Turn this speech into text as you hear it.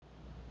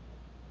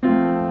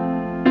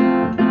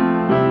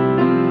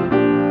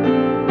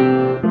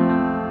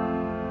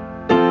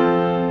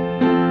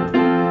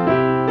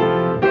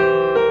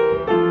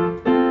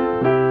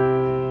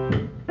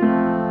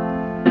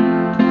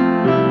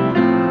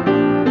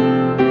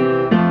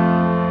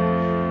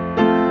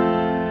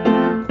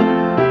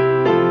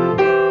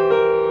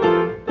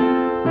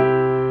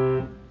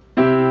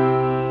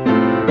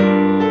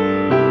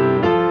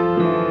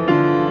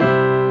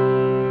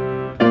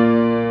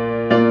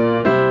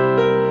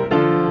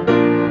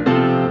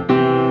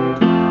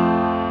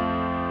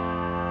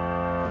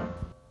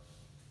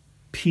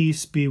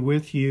Peace be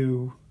with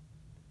you.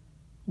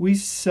 We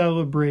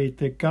celebrate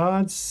that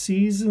God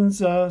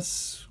seasons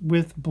us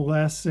with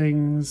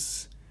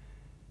blessings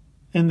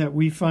and that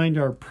we find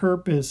our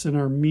purpose and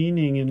our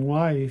meaning in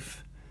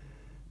life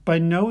by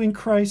knowing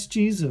Christ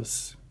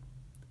Jesus.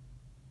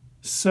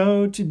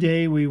 So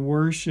today we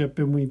worship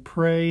and we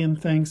pray in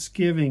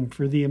thanksgiving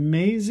for the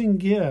amazing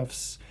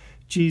gifts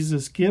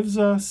Jesus gives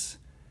us,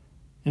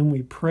 and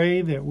we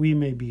pray that we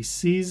may be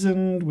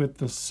seasoned with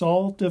the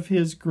salt of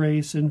His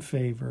grace and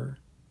favor.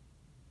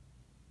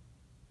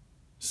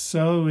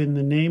 So, in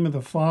the name of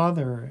the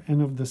Father,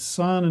 and of the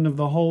Son, and of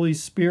the Holy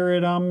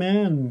Spirit,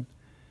 Amen.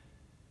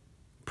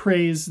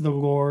 Praise the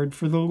Lord,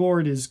 for the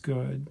Lord is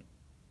good.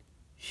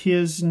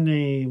 His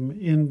name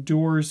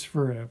endures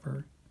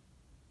forever.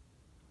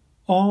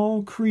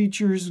 All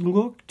creatures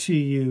look to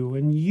you,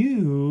 and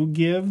you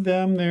give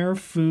them their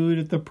food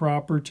at the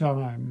proper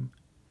time.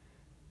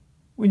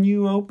 When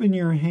you open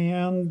your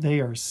hand, they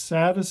are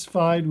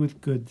satisfied with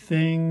good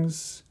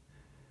things.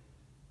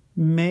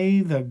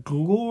 May the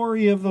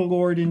glory of the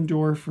Lord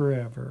endure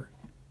forever.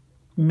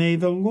 May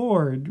the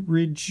Lord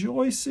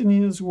rejoice in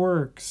His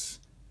works.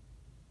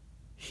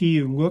 He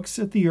who looks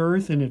at the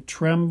earth and it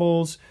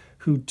trembles,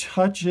 who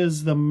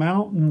touches the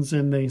mountains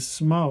and they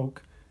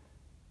smoke.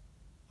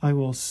 I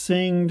will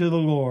sing to the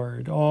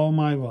Lord all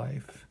my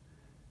life.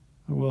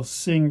 I will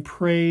sing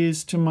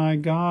praise to my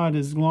God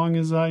as long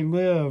as I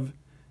live.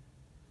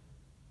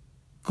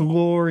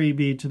 Glory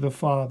be to the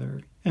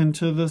Father, and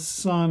to the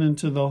Son, and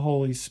to the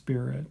Holy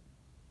Spirit,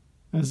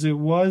 as it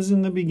was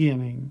in the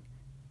beginning,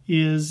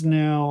 is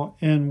now,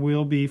 and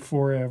will be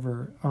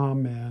forever.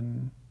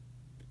 Amen.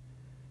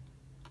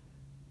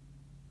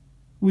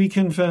 We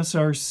confess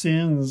our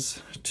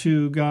sins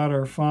to God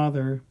our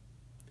Father.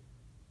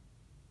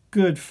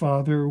 Good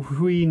Father,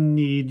 we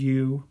need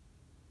you.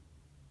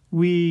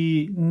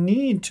 We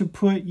need to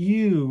put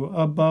you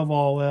above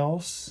all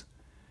else.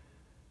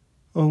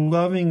 O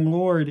loving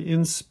Lord,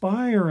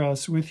 inspire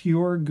us with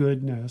your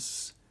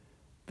goodness,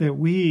 that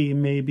we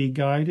may be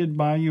guided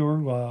by your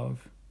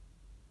love.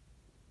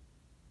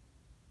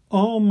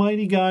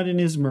 Almighty God in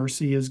His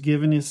mercy has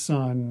given His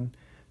Son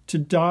to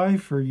die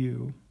for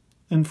you,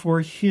 and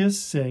for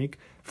His sake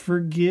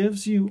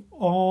forgives you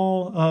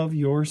all of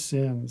your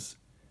sins.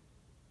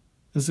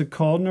 As a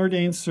called and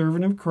ordained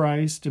servant of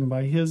Christ, and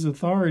by His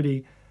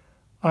authority,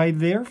 I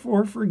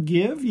therefore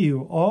forgive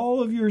you all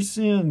of your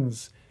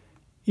sins,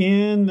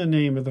 in the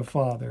name of the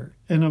Father,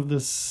 and of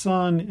the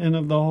Son, and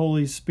of the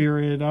Holy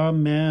Spirit.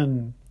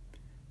 Amen.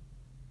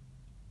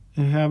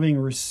 And having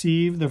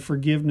received the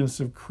forgiveness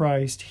of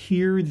Christ,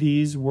 hear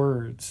these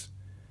words.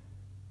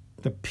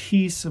 The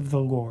peace of the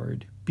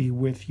Lord be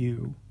with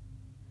you.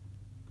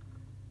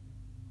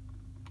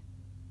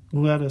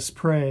 Let us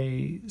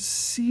pray.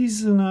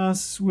 Season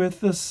us with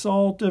the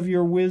salt of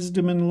your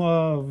wisdom and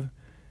love.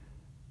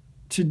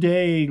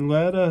 Today,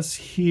 let us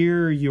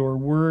hear your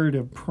word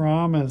of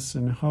promise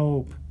and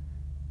hope.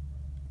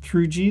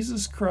 Through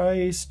Jesus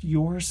Christ,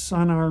 your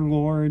Son, our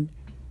Lord,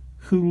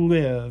 who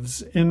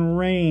lives and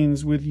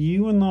reigns with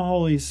you in the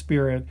Holy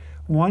Spirit,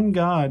 one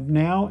God,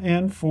 now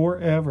and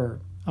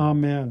forever.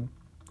 Amen.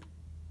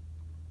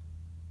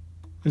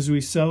 As we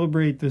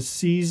celebrate the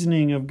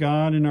seasoning of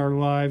God in our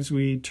lives,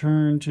 we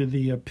turn to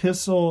the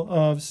Epistle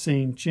of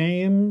St.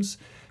 James,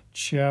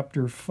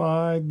 chapter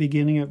 5,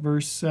 beginning at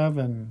verse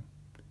 7.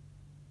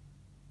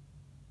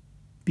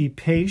 Be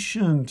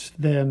patient,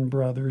 then,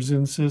 brothers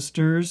and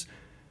sisters,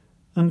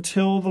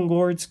 until the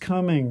Lord's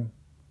coming.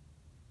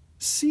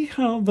 See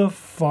how the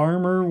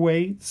farmer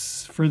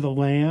waits for the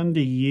land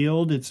to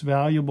yield its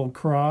valuable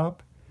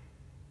crop,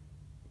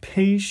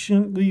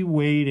 patiently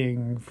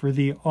waiting for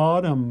the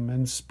autumn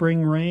and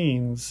spring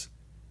rains.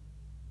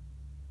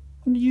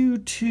 And you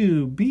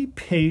too, be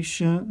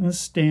patient and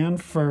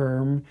stand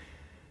firm,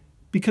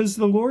 because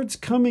the Lord's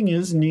coming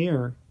is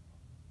near.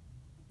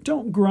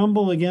 Don't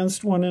grumble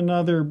against one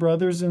another,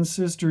 brothers and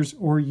sisters,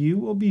 or you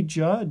will be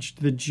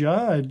judged. The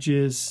judge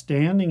is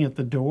standing at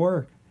the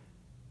door.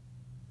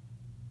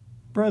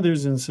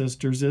 Brothers and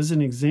sisters, as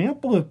an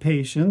example of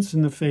patience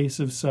in the face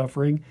of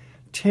suffering,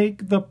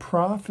 take the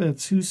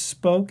prophets who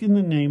spoke in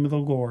the name of the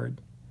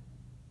Lord.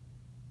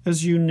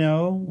 As you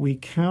know, we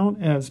count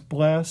as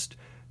blessed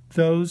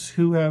those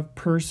who have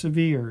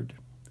persevered.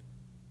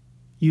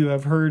 You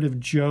have heard of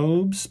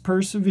Job's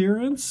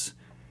perseverance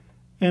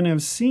and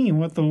have seen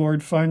what the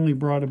Lord finally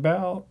brought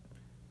about.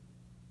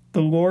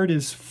 The Lord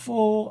is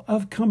full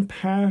of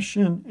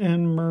compassion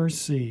and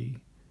mercy.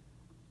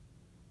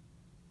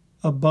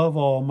 Above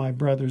all, my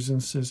brothers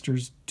and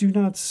sisters, do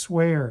not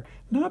swear,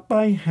 not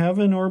by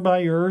heaven or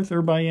by earth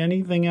or by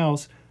anything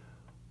else.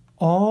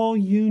 All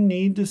you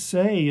need to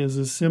say is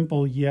a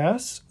simple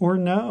yes or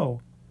no.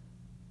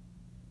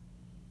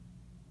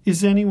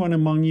 Is anyone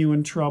among you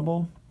in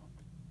trouble?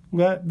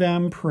 Let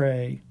them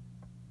pray.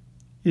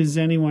 Is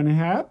anyone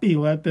happy?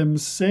 Let them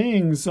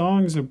sing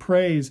songs of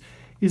praise.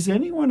 Is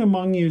anyone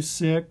among you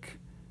sick?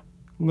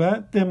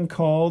 Let them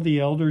call the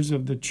elders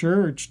of the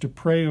church to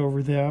pray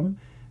over them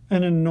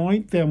and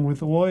anoint them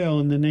with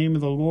oil in the name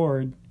of the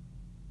Lord.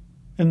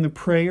 and the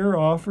prayer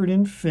offered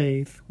in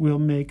faith will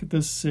make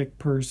the sick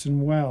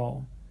person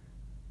well.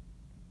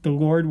 The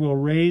Lord will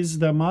raise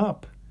them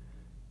up.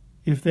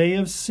 If they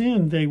have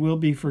sinned, they will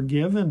be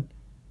forgiven.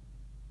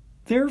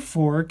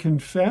 Therefore,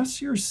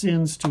 confess your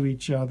sins to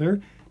each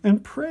other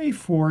and pray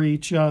for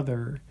each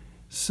other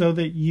so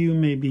that you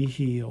may be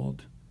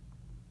healed.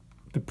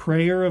 The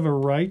prayer of a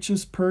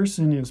righteous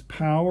person is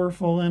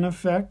powerful and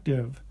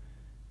effective.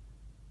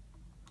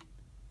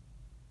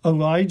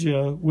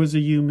 Elijah was a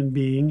human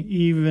being,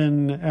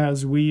 even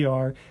as we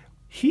are.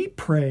 He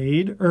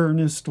prayed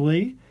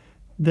earnestly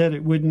that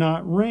it would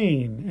not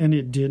rain, and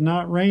it did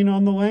not rain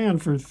on the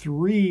land for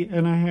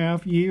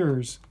 3.5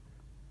 years.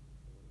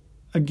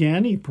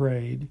 Again he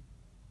prayed,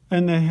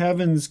 and the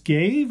heavens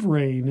gave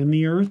rain, and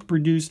the earth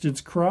produced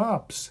its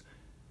crops.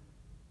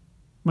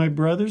 My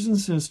brothers and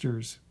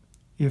sisters,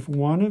 if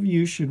one of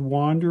you should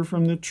wander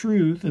from the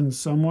truth and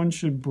someone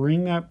should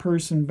bring that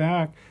person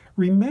back,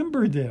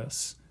 remember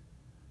this.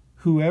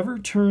 Whoever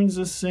turns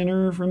a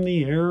sinner from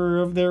the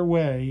error of their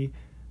way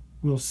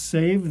will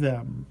save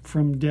them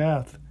from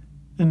death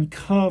and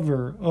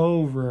cover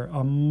over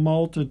a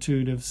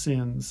multitude of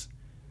sins.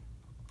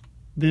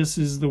 This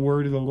is the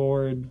word of the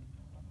Lord,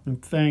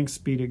 and thanks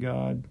be to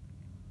God.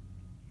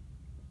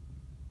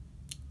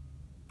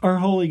 Our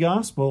Holy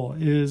Gospel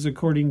is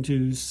according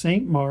to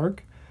St.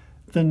 Mark,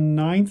 the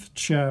 9th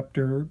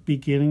chapter,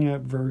 beginning at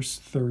verse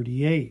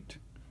 38.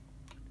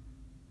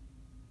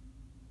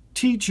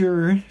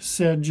 Teacher,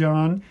 said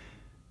John,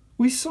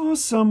 we saw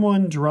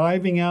someone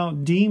driving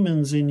out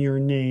demons in your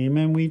name,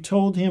 and we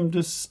told him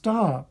to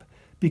stop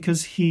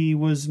because he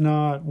was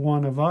not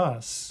one of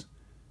us.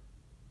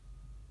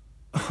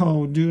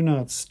 Oh, do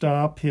not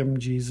stop him,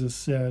 Jesus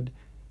said,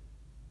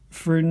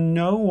 for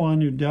no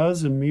one who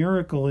does a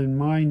miracle in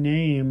my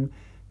name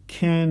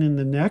can in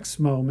the next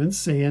moment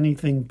say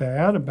anything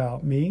bad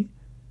about me.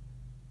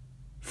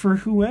 For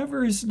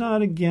whoever is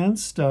not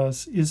against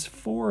us is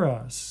for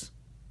us.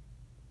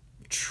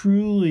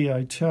 Truly,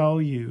 I tell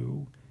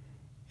you,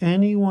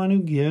 anyone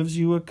who gives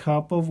you a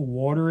cup of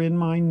water in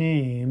my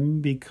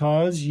name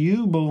because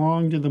you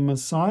belong to the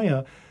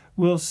Messiah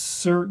will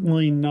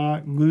certainly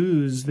not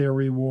lose their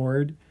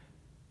reward.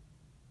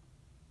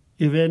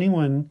 If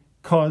anyone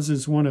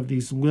causes one of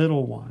these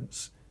little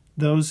ones,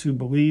 those who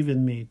believe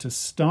in me, to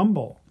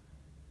stumble,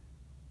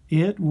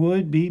 it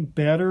would be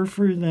better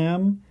for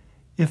them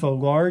if a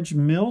large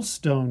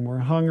millstone were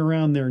hung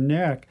around their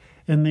neck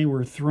and they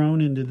were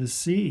thrown into the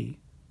sea.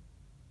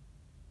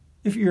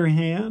 If your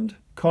hand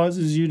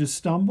causes you to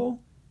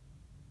stumble,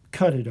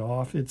 cut it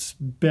off. It's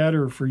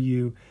better for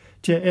you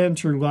to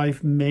enter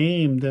life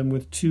maimed than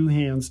with 2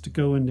 hands to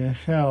go into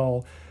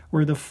hell,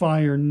 where the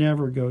fire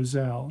never goes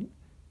out.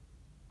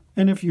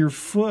 And if your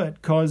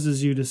foot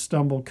causes you to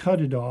stumble,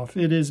 cut it off.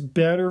 It is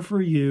better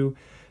for you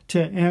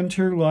to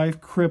enter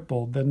life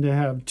crippled than to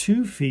have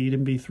 2 feet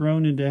and be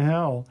thrown into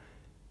hell.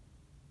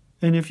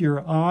 And if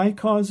your eye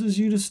causes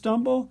you to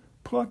stumble,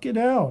 pluck it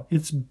out.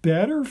 It's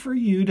better for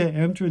you to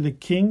enter the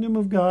kingdom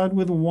of God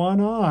with 1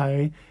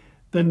 eye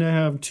than to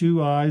have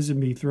 2 eyes and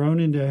be thrown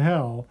into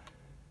hell,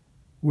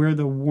 where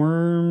the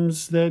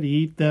worms that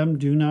eat them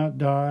do not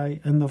die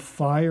and the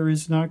fire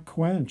is not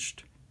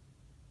quenched.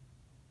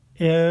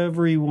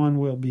 Everyone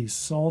will be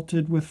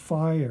salted with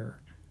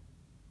fire.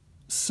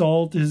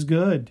 Salt is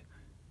good,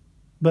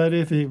 but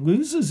if it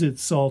loses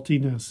its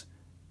saltiness,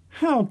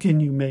 how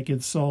can you make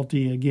it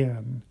salty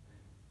again?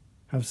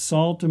 Have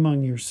salt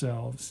among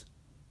yourselves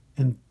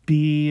and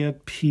be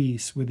at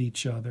peace with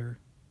each other.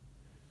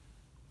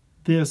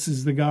 This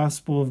is the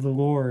gospel of the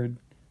Lord,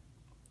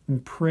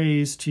 and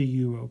praise to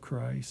you, O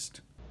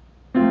Christ.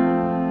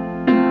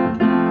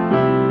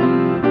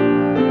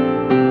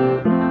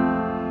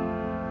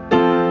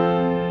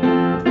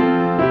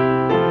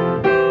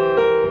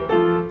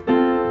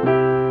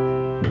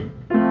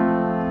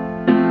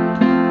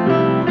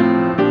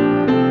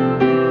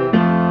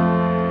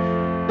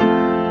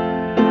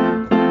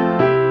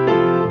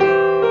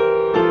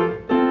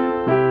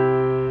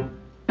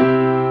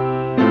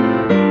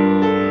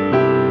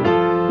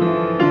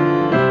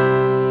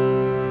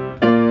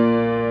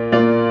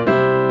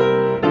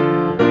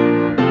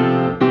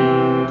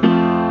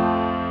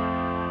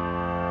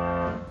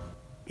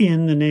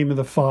 In the name of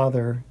the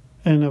Father,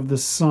 and of the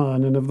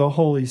Son, and of the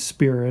Holy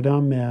Spirit.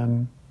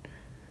 Amen.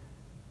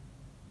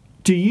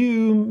 Do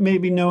you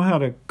maybe know how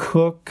to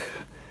cook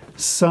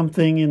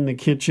something in the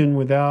kitchen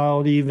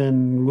without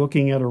even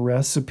looking at a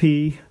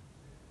recipe?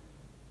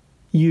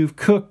 You've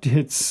cooked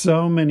it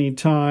so many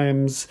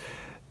times,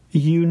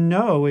 you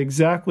know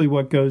exactly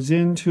what goes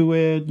into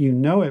it, you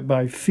know it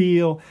by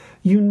feel,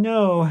 you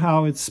know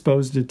how it's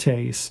supposed to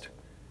taste.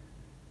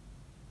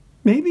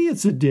 Maybe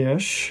it's a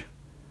dish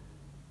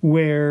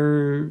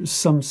where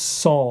some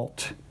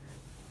salt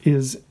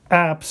is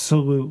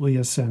absolutely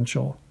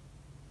essential.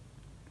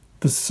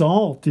 The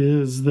salt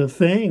is the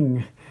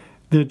thing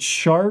that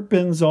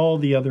sharpens all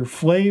the other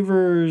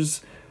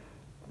flavors.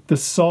 The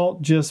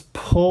salt just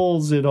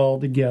pulls it all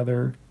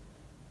together.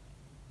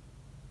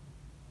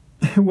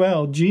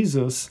 Well,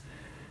 Jesus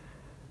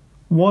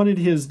wanted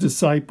his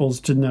disciples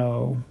to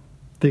know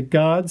that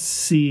God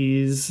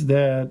sees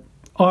that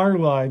our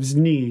lives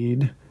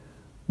need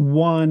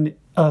one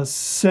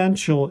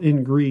essential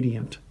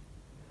ingredient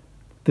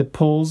that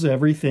pulls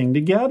everything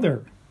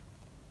together.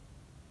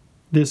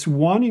 This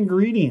one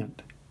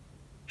ingredient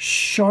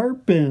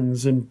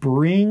sharpens and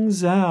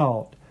brings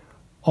out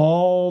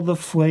all the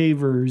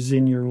flavors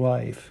in your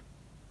life.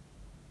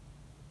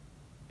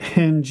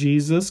 And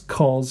Jesus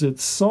calls it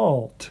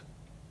salt.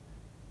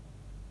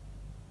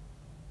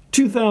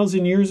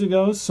 2,000 years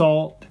ago,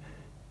 salt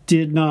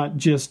did not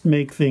just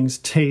make things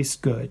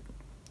taste good.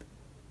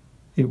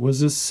 It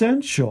was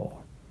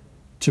essential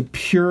to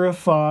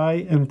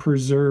purify and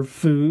preserve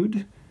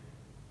food.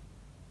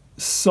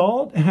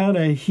 Salt had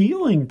a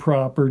healing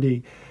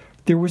property.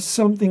 There was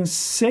something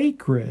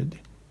sacred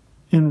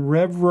and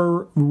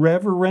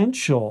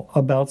reverential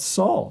about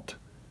salt.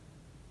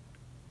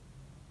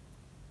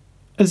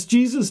 As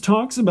Jesus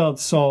talks about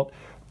salt,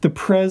 the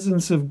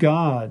presence of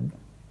God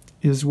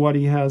is what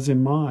he has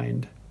in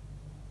mind.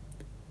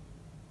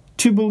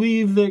 To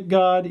believe that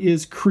God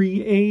is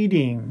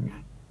creating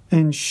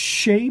and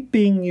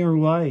shaping your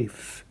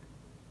life,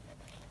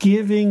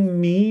 giving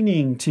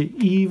meaning to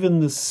even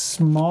the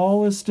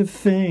smallest of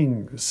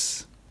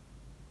things.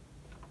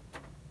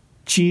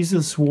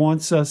 Jesus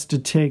wants us to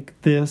take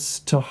this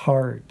to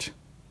heart.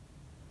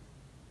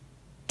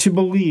 To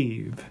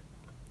believe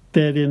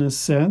that in a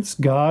sense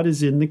God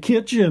is in the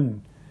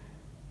kitchen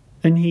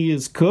and he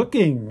is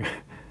cooking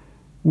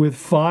with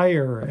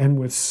fire and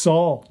with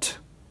salt.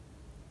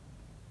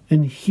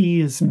 And he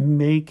is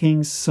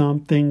making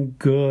something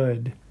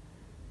good,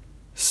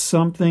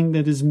 something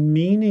that is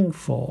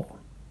meaningful,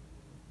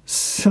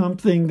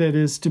 something that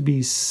is to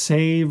be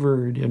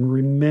savored and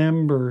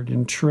remembered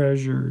and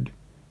treasured.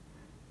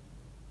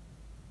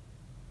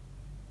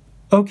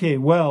 Okay,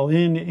 well,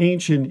 in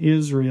ancient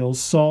Israel,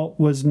 salt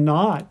was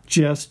not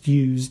just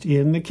used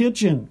in the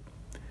kitchen.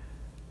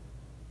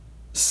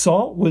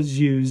 Salt was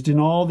used in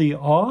all the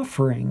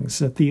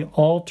offerings at the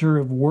altar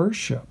of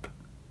worship.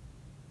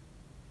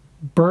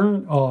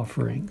 Burnt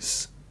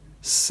offerings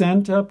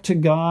sent up to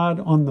God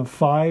on the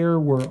fire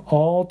were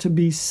all to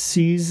be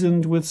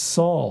seasoned with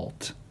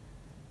salt.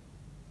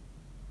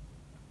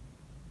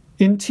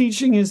 In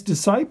teaching his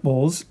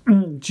disciples,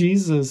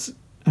 Jesus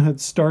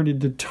had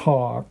started to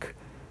talk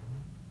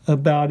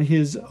about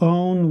his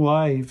own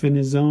life and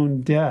his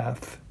own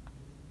death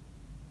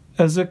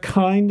as a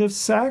kind of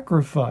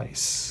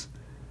sacrifice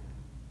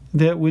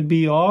that would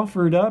be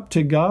offered up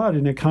to God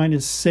in a kind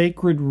of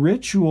sacred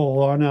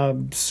ritual on a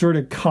sort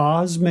of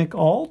cosmic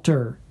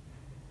altar.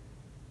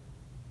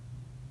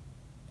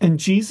 And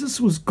Jesus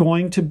was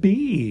going to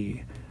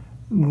be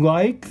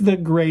like the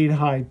great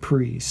high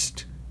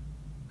priest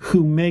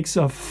who makes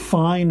a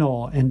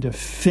final and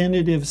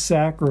definitive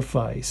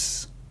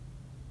sacrifice,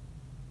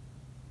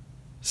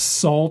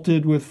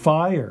 salted with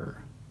fire.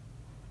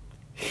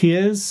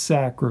 His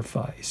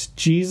sacrifice,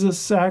 Jesus'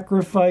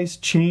 sacrifice,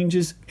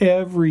 changes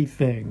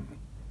everything,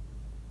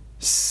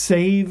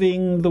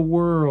 saving the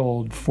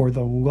world for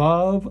the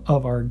love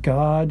of our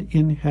God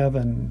in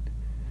heaven.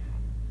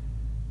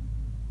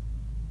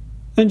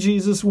 And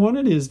Jesus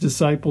wanted his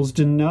disciples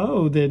to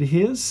know that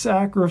his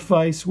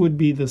sacrifice would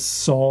be the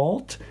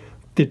salt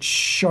that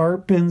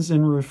sharpens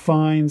and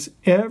refines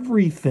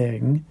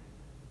everything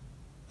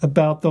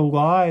about the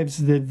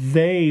lives that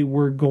they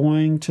were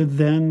going to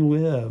then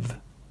live.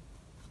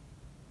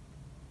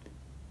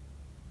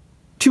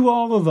 To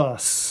all of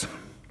us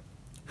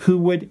who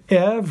would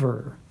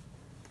ever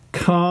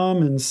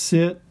come and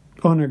sit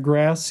on a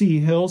grassy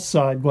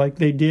hillside like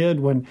they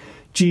did when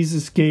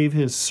Jesus gave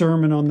his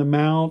Sermon on the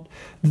Mount,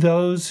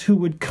 those who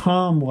would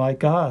come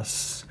like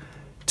us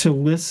to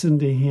listen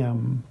to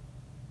him,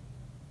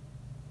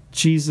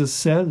 Jesus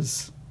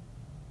says,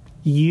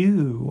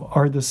 "You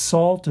are the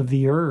salt of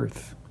the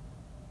earth."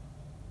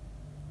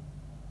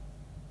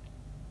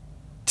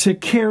 To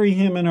carry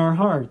him in our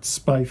hearts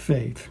by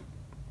faith,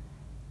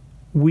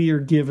 we are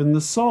given the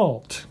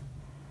salt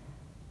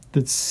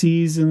that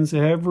seasons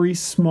every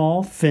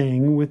small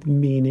thing with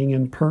meaning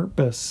and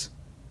purpose.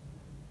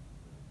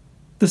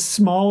 The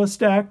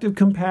smallest act of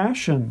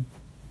compassion,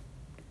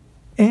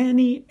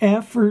 any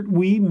effort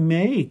we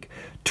make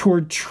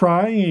toward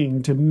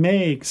trying to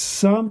make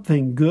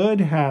something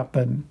good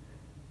happen,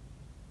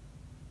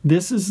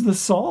 this is the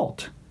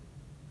salt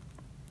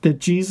that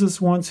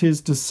Jesus wants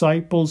his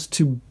disciples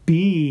to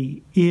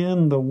be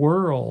in the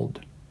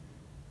world.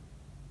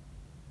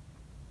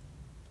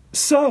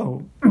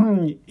 So,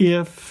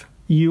 if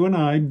you and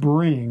I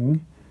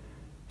bring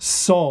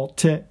salt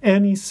to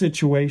any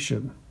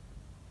situation,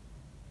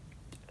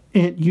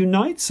 it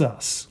unites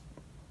us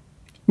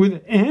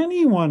with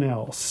anyone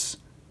else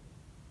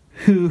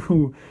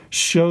who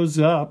shows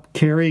up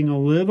carrying a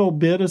little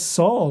bit of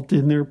salt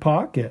in their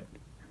pocket.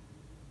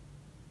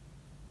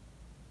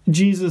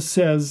 Jesus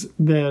says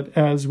that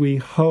as we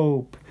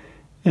hope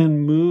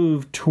and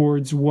move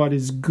towards what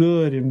is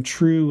good and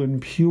true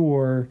and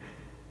pure,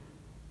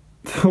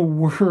 the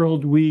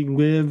world we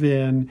live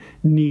in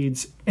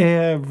needs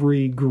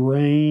every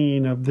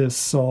grain of this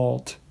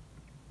salt.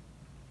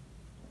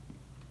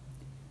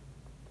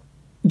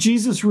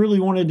 Jesus really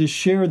wanted to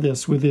share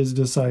this with his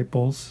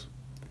disciples.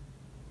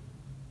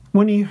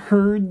 When he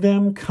heard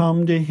them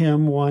come to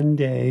him one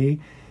day,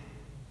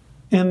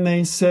 and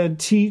they said,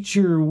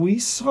 "Teacher, we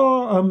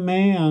saw a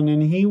man,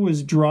 and he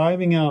was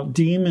driving out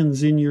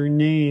demons in your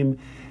name,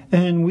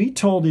 and we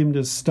told him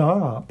to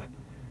stop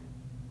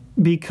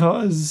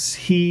because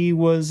he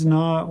was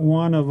not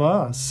one of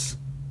us."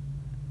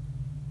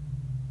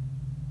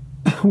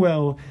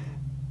 Well,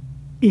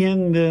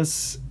 in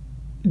this,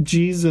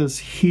 Jesus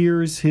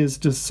hears his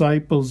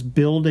disciples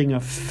building a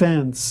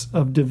fence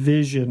of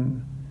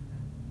division.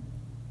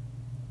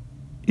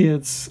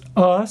 It's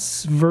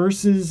us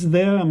versus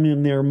them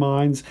in their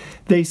minds.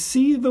 They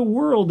see the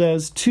world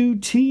as two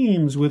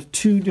teams with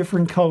two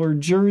different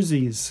colored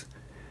jerseys.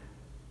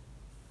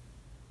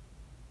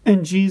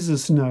 And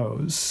Jesus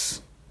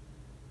knows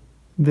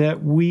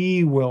that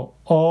we will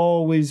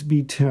always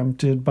be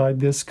tempted by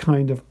this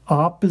kind of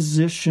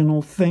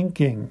oppositional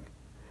thinking.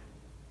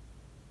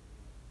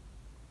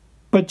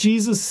 But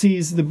Jesus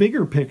sees the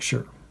bigger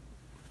picture.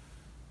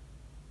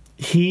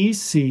 He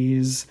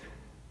sees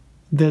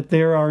that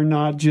there are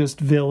not just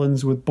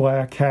villains with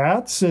black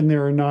hats, and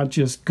there are not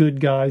just good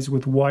guys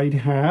with white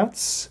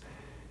hats.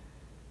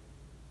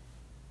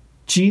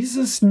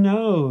 Jesus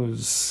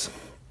knows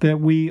that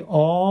we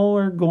all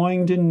are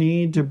going to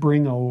need to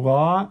bring a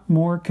lot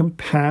more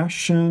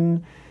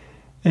compassion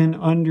and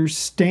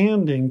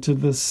understanding to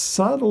the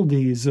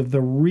subtleties of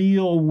the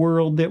real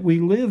world that we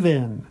live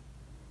in.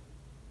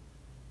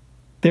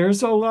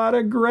 There's a lot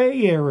of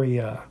gray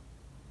area.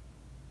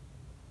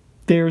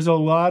 There's a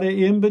lot of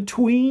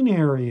in-between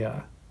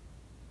area.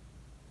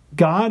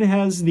 God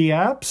has the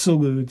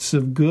absolutes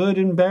of good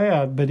and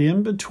bad, but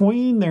in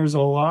between there's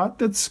a lot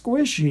that's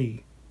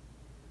squishy.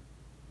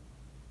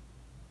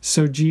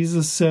 So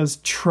Jesus says,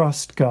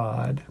 trust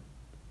God.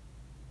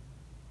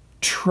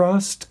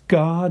 Trust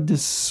God to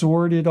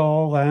sort it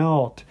all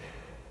out.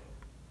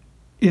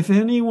 If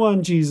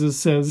anyone, Jesus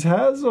says,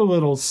 has a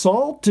little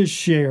salt to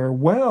share,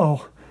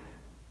 well,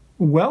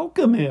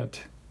 welcome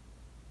it.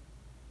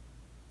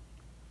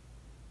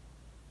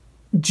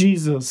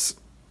 Jesus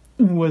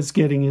was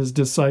getting his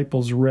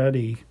disciples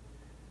ready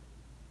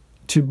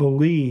to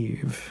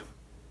believe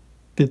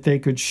that they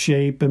could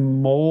shape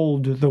and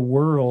mold the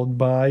world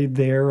by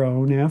their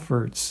own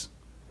efforts.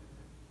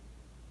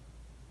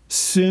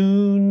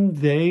 Soon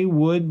they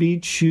would be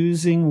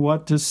choosing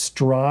what to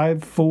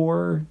strive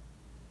for.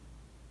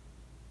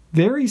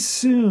 Very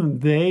soon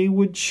they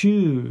would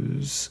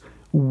choose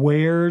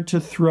where to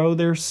throw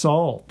their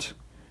salt.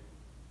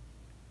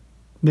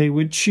 They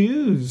would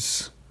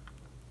choose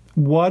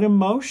what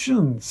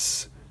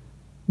emotions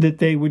that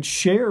they would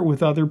share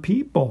with other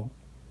people.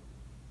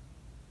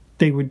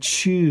 They would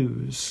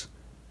choose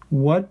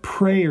what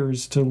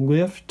prayers to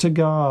lift to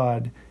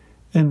God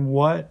and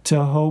what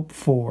to hope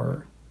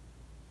for.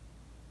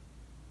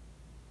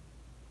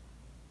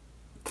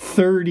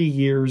 30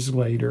 years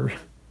later,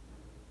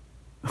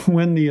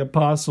 when the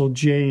Apostle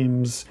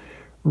James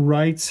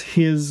writes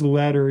his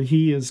letter,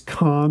 he is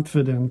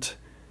confident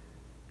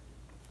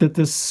that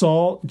the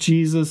salt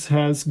Jesus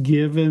has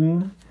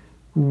given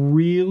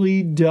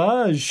really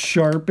does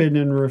sharpen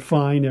and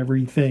refine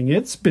everything.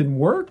 It's been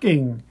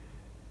working.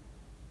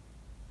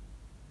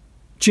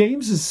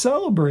 James is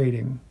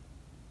celebrating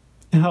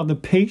how the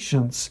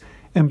patience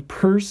and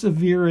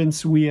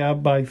perseverance we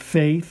have by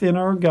faith in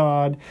our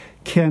God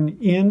can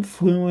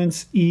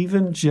influence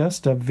even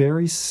just a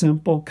very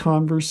simple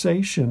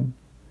conversation.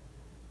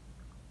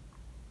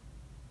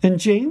 And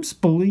James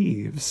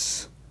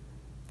believes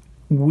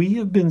we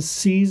have been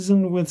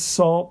seasoned with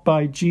salt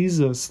by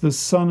Jesus, the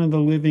Son of the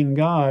living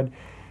God,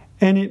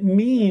 and it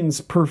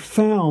means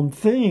profound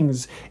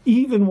things,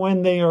 even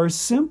when they are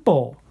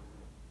simple.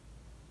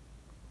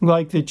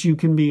 Like that you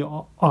can be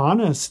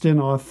honest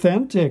and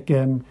authentic,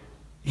 and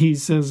he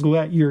says,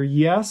 let your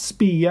yes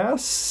be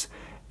yes,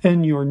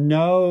 and your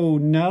no,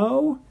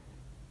 no.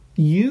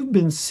 You've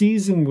been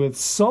seasoned with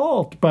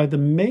salt by the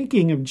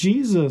making of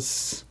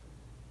Jesus.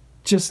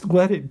 Just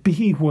let it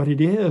be what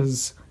it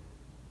is.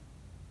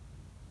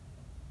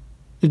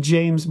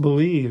 James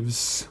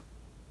believes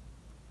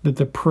that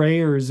the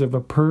prayers of a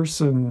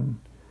person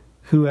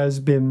who has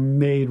been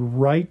made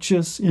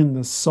righteous in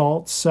the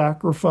salt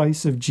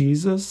sacrifice of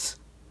Jesus,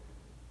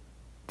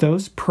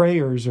 those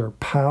prayers are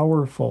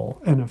powerful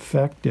and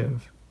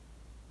effective.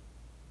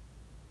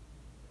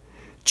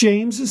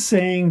 James is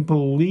saying,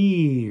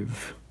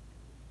 believe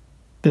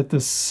that the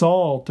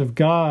salt of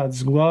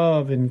God's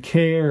love and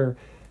care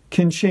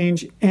can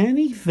change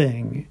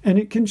anything, and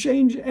it can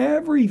change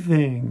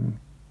everything.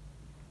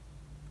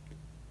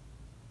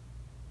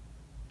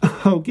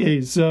 Okay,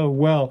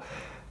 so,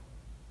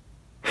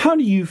 how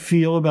do you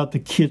feel about the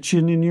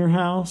kitchen in your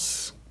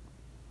house?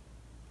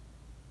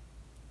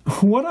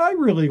 What I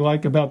really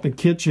like about the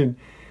kitchen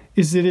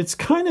is that it's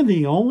kind of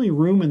the only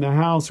room in the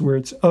house where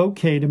it's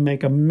okay to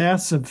make a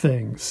mess of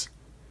things.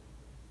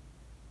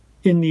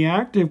 In the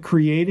act of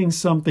creating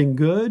something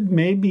good,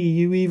 maybe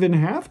you even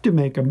have to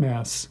make a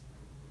mess.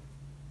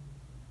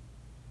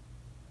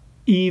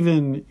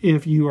 Even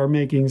if you are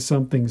making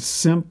something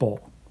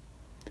simple.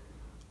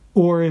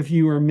 Or if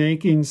you are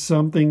making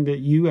something that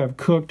you have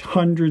cooked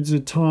hundreds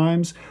of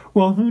times,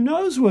 well, who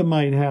knows what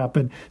might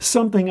happen?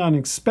 Something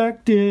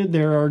unexpected.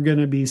 There are going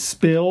to be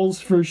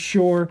spills for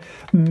sure,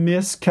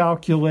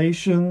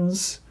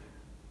 miscalculations.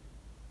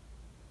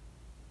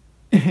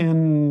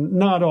 And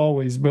not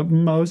always, but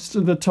most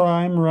of the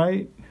time,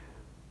 right?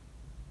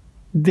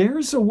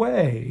 There's a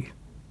way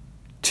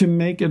to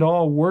make it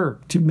all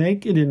work, to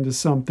make it into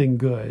something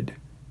good.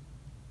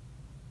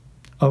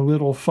 A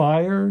little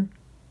fire,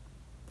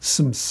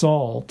 some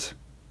salt,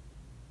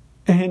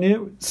 and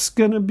it's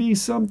going to be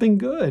something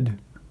good.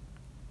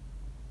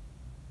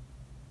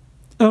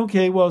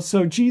 Okay, well,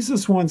 so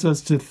Jesus wants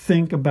us to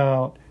think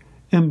about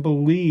and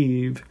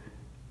believe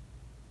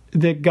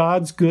that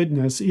God's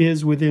goodness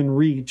is within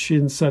reach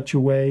in such a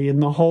way in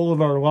the whole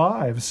of our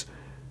lives,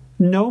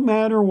 no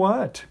matter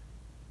what.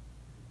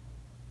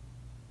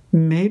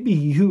 Maybe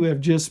you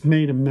have just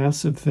made a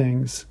mess of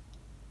things.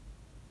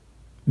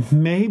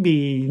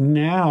 Maybe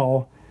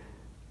now,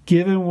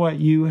 given what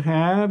you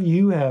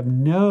have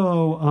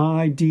no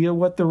idea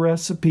what the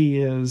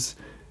recipe is.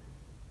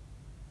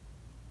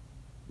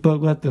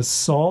 But let the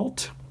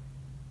salt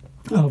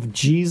of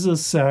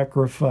Jesus'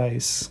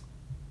 sacrifice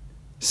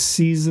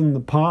season the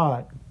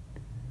pot,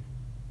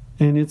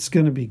 and it's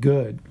going to be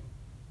good.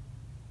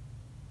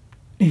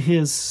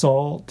 His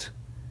salt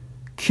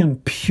can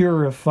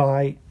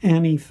purify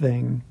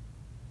anything.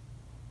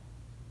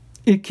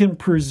 It can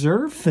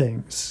preserve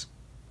things.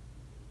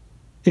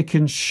 It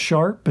can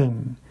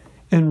sharpen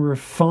and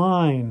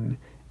refine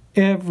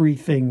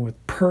everything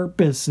with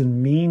purpose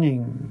and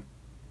meaning.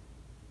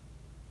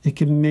 It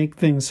can make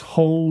things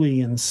holy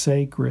and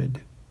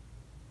sacred.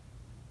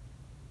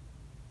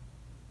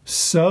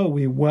 So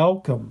we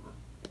welcome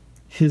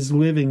His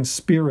living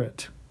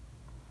Spirit,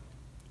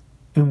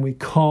 and we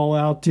call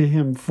out to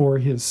Him for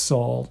His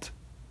salt.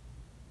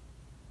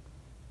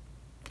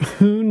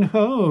 Who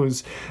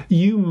knows?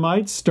 You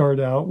might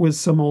start out with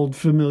some old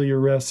familiar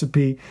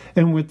recipe,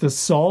 and with the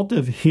salt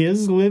of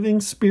His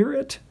living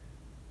Spirit,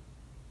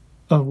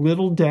 a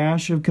little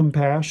dash of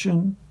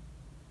compassion,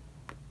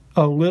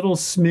 a little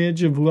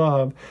smidge of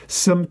love,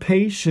 some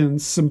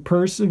patience, some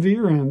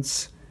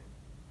perseverance,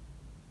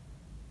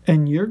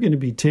 and you're going to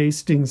be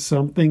tasting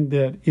something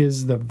that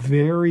is the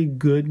very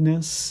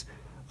goodness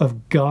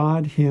of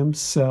God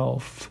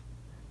Himself.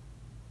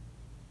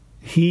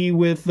 He,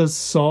 with the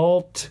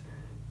salt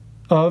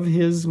of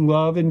His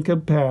love and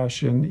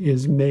compassion,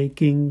 is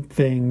making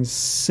things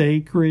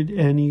sacred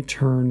and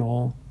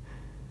eternal.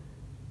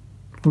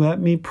 Let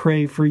me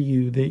pray for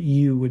you that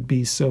you would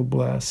be so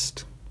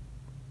blessed.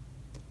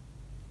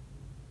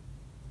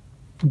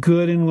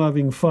 Good and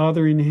loving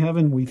Father in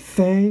heaven, we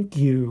thank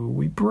You,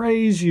 we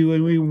praise You,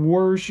 and we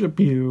worship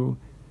You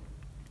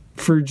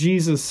for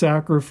Jesus'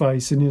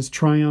 sacrifice and His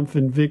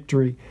triumphant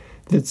victory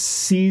that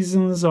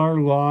seasons our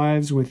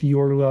lives with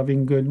Your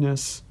loving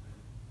goodness.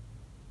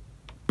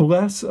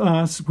 Bless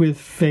us with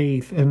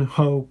faith and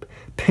hope,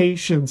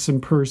 patience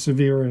and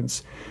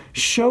perseverance.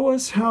 Show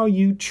us how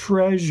You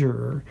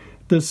treasure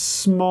the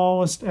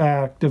smallest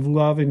act of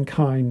love and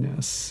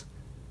kindness.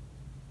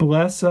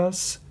 Bless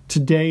us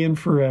today and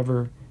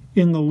forever,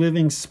 in the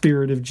living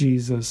Spirit of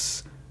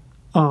Jesus.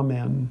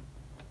 Amen.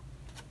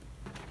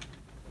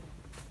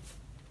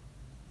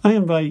 I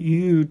invite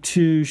you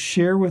to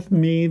share with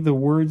me the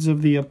words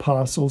of the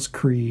Apostles'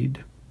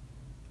 Creed.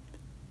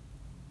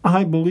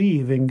 I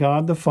believe in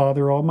God the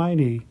Father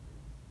Almighty,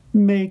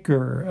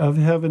 maker of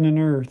heaven and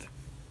earth,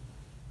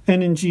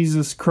 and in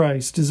Jesus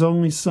Christ, His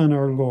only Son,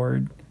 our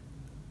Lord,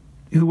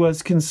 who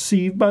was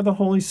conceived by the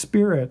Holy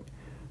Spirit,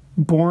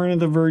 born of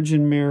the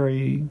Virgin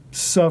Mary,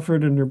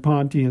 suffered under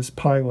Pontius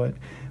Pilate,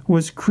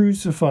 was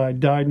crucified,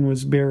 died, and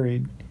was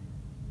buried.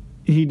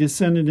 He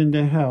descended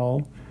into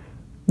hell.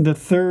 The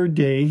third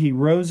day He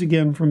rose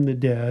again from the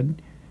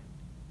dead.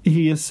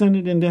 He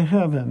ascended into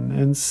heaven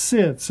and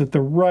sits at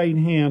the right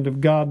hand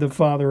of God the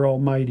Father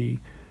Almighty.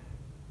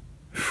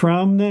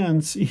 From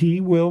thence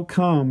He will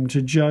come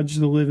to judge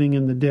the living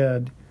and the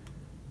dead.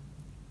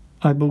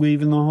 I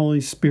believe in the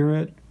Holy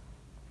Spirit,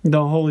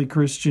 the Holy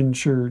Christian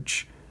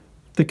Church,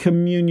 the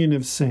communion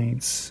of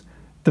saints,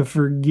 the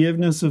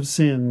forgiveness of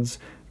sins,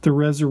 the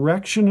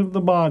resurrection of the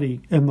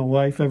body, and the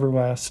life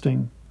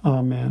everlasting.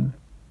 Amen.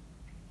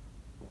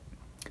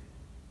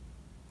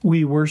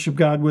 We worship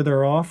God with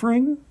our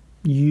offering.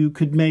 You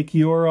could make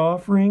your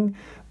offering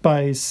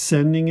by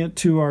sending it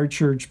to our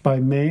church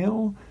by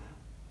mail.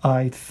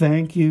 I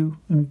thank you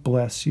and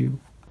bless you.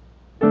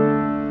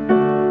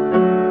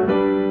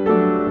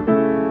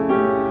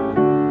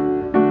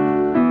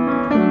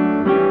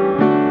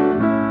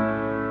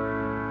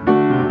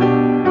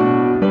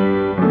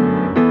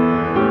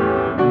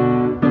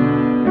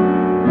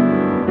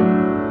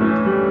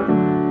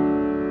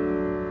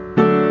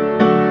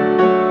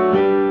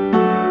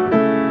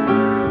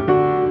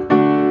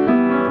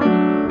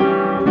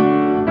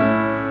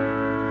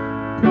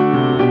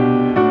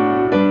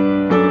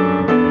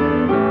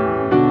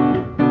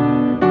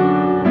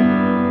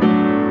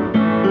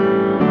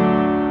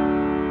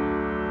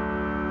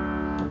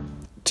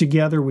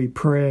 Together we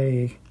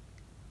pray,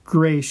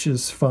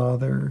 Gracious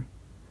Father,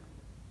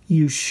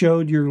 you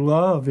showed your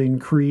love in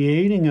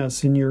creating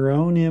us in your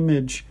own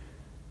image.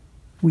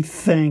 We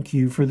thank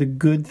you for the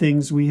good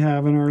things we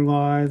have in our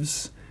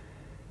lives.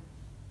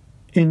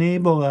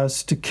 Enable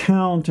us to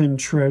count and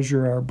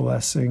treasure our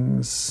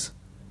blessings.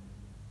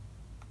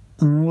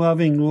 And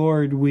loving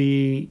Lord,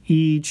 we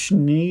each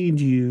need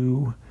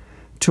you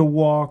to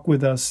walk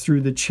with us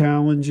through the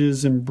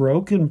challenges and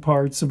broken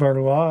parts of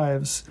our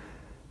lives.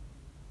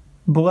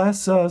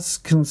 Bless us,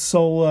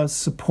 console us,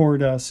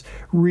 support us,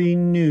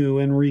 renew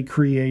and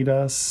recreate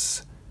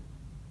us.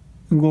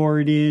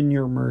 Lord, in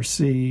your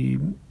mercy,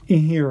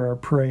 hear our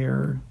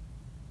prayer.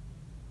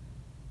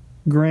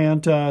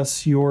 Grant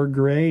us your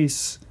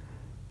grace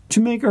to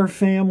make our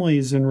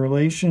families and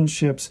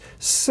relationships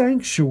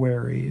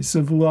sanctuaries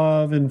of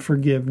love and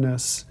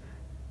forgiveness,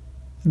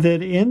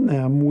 that in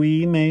them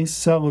we may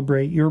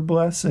celebrate your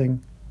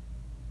blessing.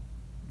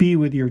 Be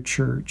with your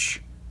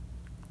church,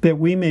 that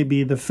we may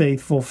be the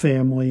faithful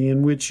family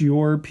in which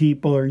your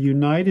people are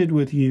united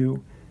with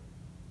you.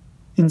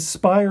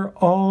 Inspire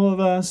all of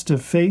us to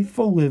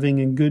faithful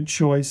living and good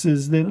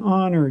choices that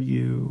honor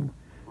you.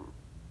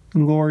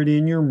 Lord,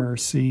 in your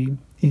mercy,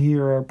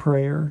 hear our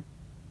prayer.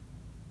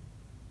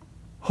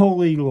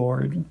 Holy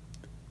Lord,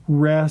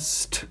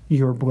 rest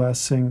your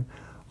blessing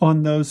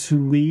on those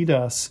who lead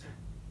us,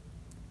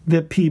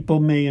 that people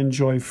may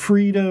enjoy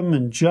freedom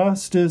and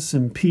justice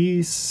and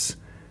peace.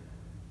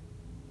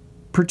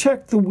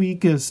 Protect the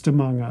weakest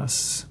among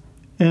us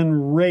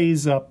and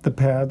raise up the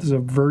paths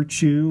of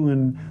virtue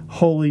and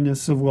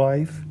holiness of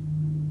life.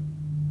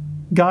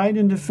 Guide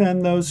and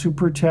defend those who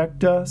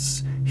protect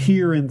us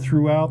here and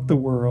throughout the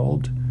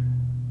world.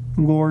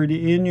 Lord,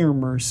 in your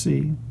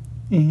mercy,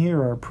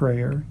 hear our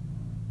prayer.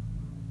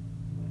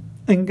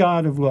 And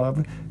God of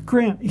love,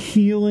 grant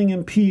healing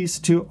and peace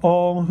to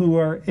all who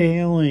are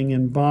ailing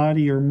in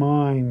body or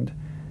mind.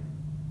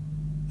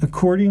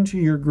 According to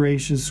your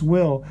gracious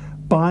will,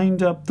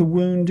 bind up the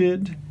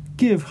wounded,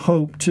 give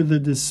hope to the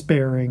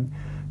despairing,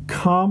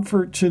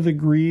 comfort to the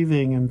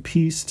grieving, and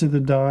peace to the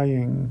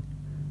dying.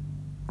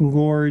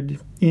 Lord,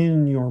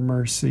 in your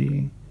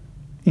mercy,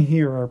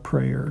 hear our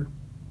prayer.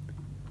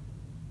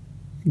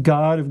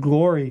 God of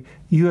glory,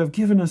 you have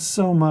given us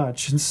so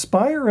much.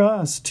 Inspire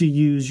us to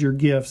use your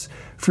gifts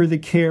for the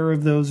care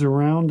of those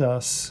around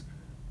us.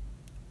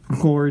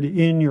 Lord,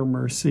 in your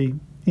mercy,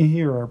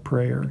 hear our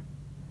prayer.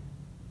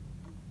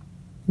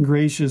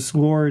 Gracious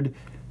Lord,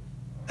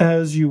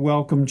 as you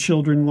welcomed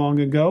children long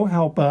ago,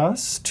 help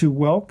us to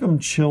welcome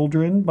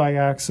children by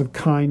acts of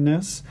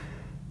kindness,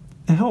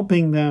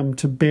 helping them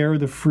to bear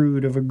the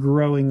fruit of a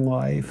growing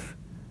life.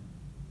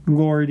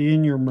 Lord,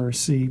 in your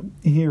mercy,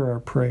 hear our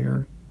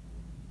prayer.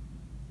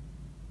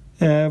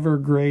 Ever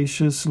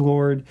gracious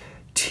Lord,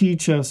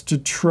 teach us to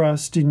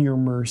trust in your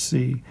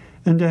mercy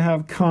and to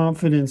have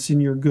confidence in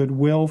your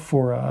goodwill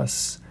for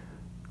us.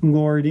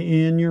 Lord,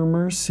 in your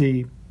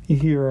mercy,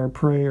 hear our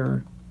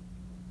prayer.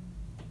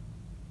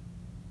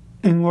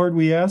 And Lord,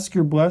 we ask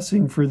your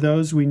blessing for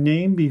those we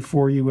name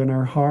before you in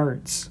our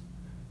hearts.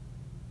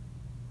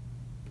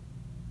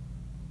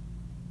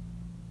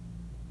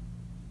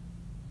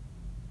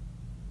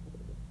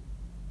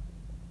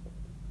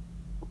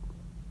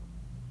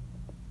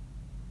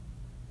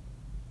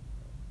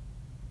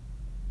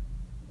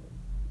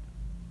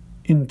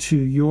 Into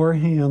your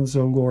hands,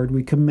 O Lord,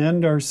 we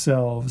commend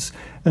ourselves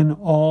and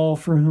all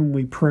for whom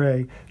we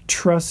pray,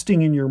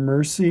 trusting in your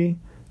mercy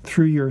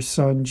through your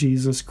Son,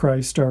 Jesus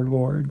Christ our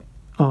Lord.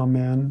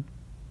 Amen.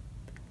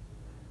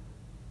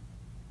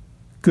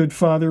 Good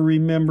Father,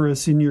 remember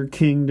us in your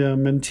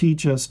kingdom and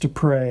teach us to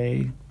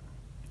pray.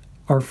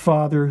 Our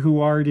Father who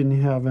art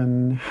in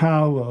heaven,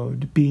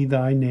 hallowed be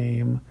thy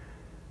name.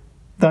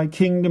 Thy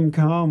kingdom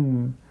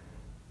come,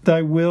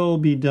 thy will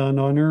be done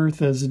on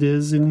earth as it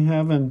is in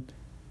heaven.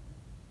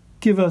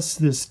 Give us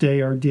this day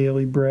our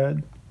daily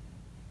bread,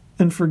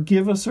 and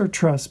forgive us our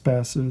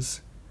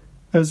trespasses,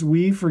 as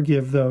we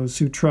forgive those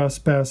who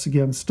trespass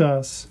against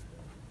us.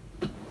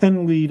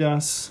 And lead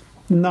us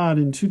not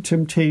into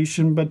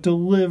temptation, but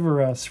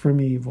deliver us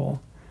from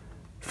evil.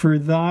 For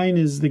thine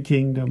is the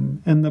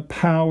kingdom, and the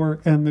power,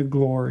 and the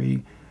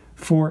glory,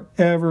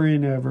 forever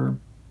and ever.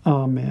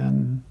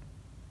 Amen.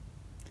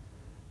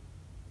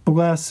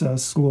 Bless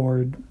us,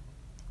 Lord,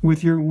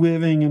 with your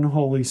living and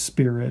Holy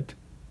Spirit,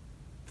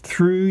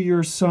 through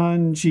your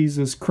Son,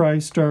 Jesus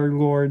Christ our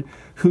Lord,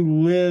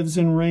 who lives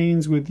and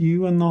reigns with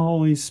you and the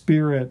Holy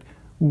Spirit,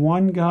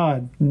 one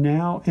God,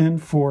 now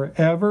and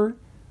forever.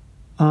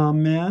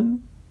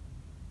 Amen.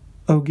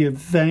 Oh, give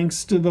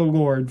thanks to the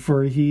Lord,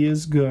 for he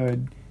is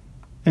good,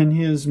 and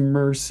his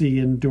mercy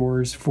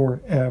endures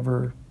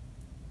forever.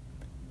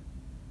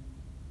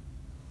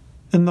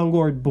 And the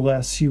Lord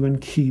bless you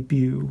and keep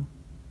you.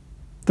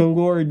 The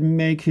Lord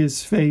make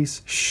his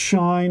face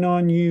shine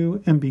on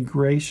you and be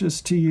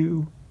gracious to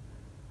you.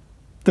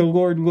 The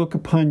Lord look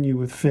upon you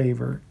with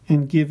favor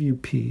and give you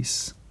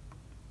peace.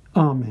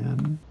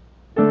 Amen.